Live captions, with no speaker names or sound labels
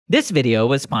This video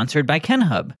was sponsored by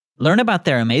KENHUB. Learn about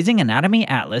their amazing anatomy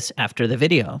atlas after the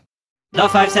video. The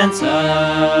five senses: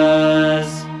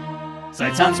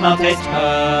 sight, sound, smell, taste,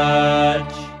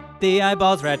 touch. The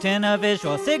eyeballs, retina,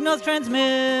 visual signals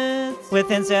transmits.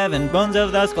 Within 7 bones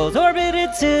of the skull's orbit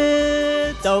it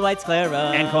sits. The white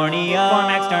sclera and cornea form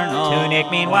external tunic.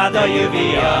 Meanwhile, the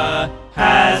uvea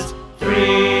Has 3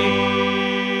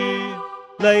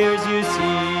 layers you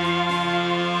see.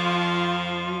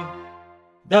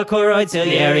 The choroid,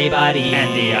 ciliary body,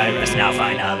 and the iris. Now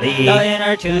finally, the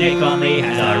inner tunic only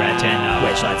has the retina,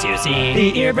 which lets you see.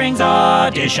 The ear brings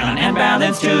audition and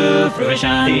balance to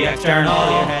fruition. The external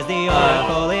ear has the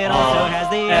auricle, it also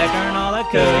has the external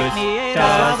acoustic meatus.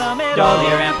 While the middle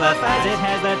ear amplifies, it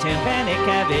has the tympanic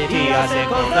cavity,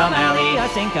 ossicles, the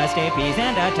malleus, incustapes,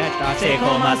 and attached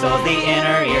occipital muscles. The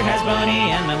inner ear has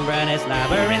bony and membranous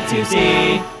labyrinths you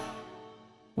see.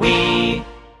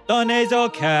 The nasal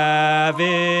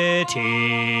cavity.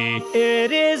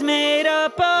 It is made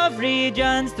up of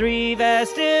regions 3: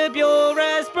 vestibule,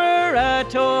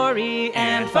 respiratory,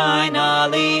 and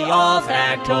finally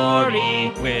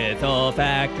olfactory. With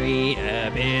olfactory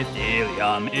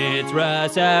epithelium, its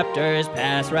receptors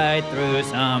pass right through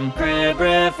some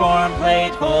cribriform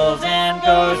plate holes and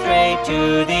go straight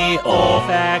to the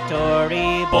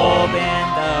olfactory bulb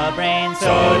in the brain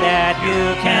so that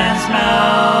you can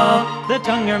smell. The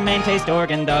tongue, your main taste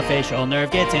organ, the facial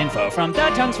nerve gets info from the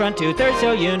tongue's front 2/3,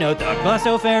 so you know the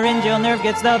glossopharyngeal nerve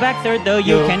gets the back third, though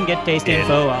you can get taste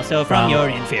info also from your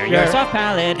inferior soft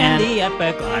palate and the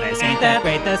epiglottis. Ain't that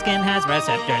great? The skin has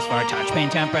receptors for touch, pain,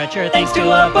 temperature, thanks to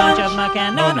a bunch of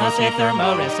mechanonosay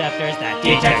thermoreceptors that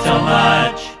detect so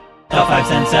much. The five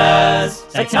senses: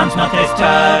 sight, sound, smell, taste,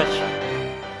 touch.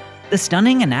 The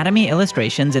stunning anatomy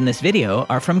illustrations in this video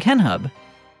are from KENHUB.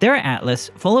 Their atlas,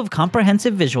 full of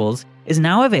comprehensive visuals, is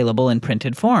now available in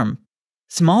printed form.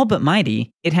 Small but mighty,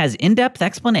 it has in-depth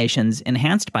explanations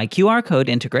enhanced by QR code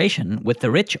integration with the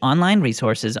rich online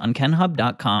resources on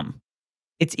KENHUB.com.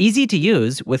 It's easy to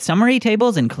use with summary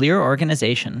tables and clear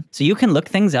organization, so you can look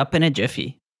things up in a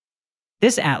jiffy.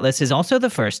 This atlas is also the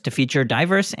first to feature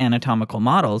diverse anatomical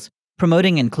models,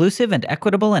 promoting inclusive and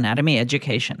equitable anatomy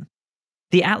education.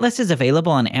 The atlas is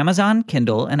available on Amazon,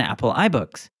 Kindle, and Apple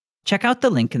iBooks. Check out the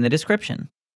link in the description.